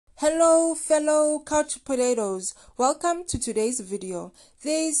Hello fellow couch potatoes, welcome to today's video.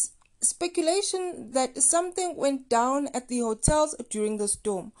 There's speculation that something went down at the hotels during the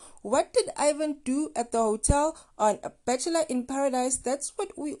storm. What did Ivan do at the hotel on A Bachelor in Paradise? That's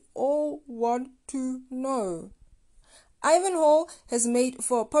what we all want to know. Ivanhoe has made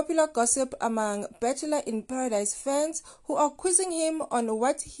for popular gossip among Bachelor in Paradise fans who are quizzing him on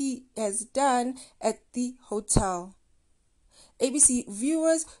what he has done at the hotel. ABC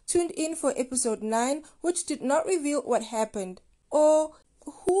viewers tuned in for episode 9, which did not reveal what happened or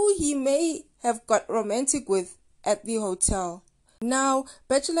who he may have got romantic with at the hotel. Now,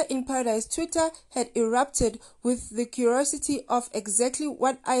 Bachelor in Paradise Twitter had erupted with the curiosity of exactly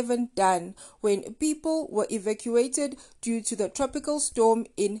what Ivan done when people were evacuated due to the tropical storm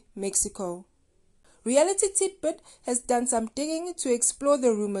in Mexico. Reality Tidbit has done some digging to explore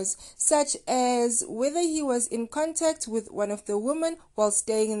the rumors, such as whether he was in contact with one of the women while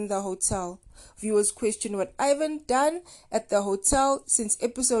staying in the hotel. Viewers question what Ivan done at the hotel since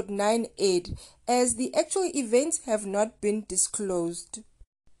episode 9 aired, as the actual events have not been disclosed.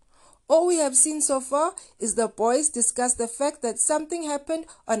 All we have seen so far is the boys discuss the fact that something happened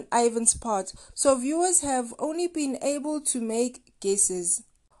on Ivan's part, so viewers have only been able to make guesses.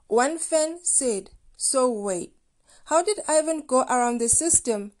 One fan said, "So wait, how did Ivan go around the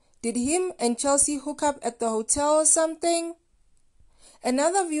system? Did him and Chelsea hook up at the hotel or something?"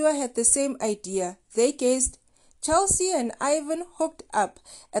 Another viewer had the same idea. They guessed Chelsea and Ivan hooked up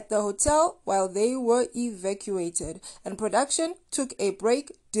at the hotel while they were evacuated, and production took a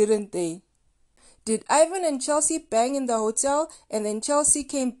break, didn't they? Did Ivan and Chelsea bang in the hotel and then Chelsea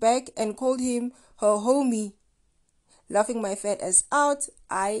came back and called him her homie? Laughing my fat ass out,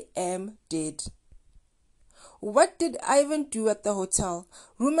 I am dead. What did Ivan do at the hotel?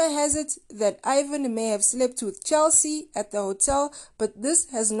 Rumor has it that Ivan may have slept with Chelsea at the hotel, but this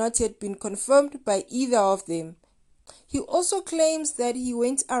has not yet been confirmed by either of them. He also claims that he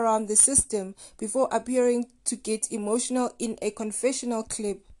went around the system before appearing to get emotional in a confessional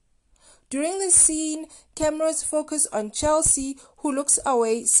clip. During the scene, cameras focus on Chelsea, who looks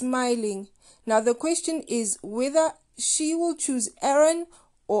away smiling. Now the question is whether she will choose Aaron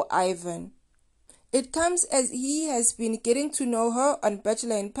or Ivan. It comes as he has been getting to know her on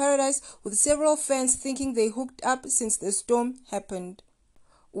Bachelor in Paradise, with several fans thinking they hooked up since the storm happened.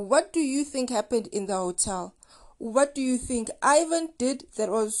 What do you think happened in the hotel? What do you think Ivan did that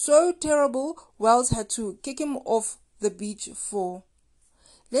was so terrible Wells had to kick him off the beach for?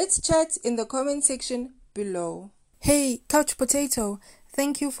 Let's chat in the comment section below. Hey, Couch Potato,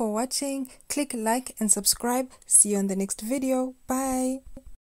 thank you for watching. Click like and subscribe. See you on the next video. Bye.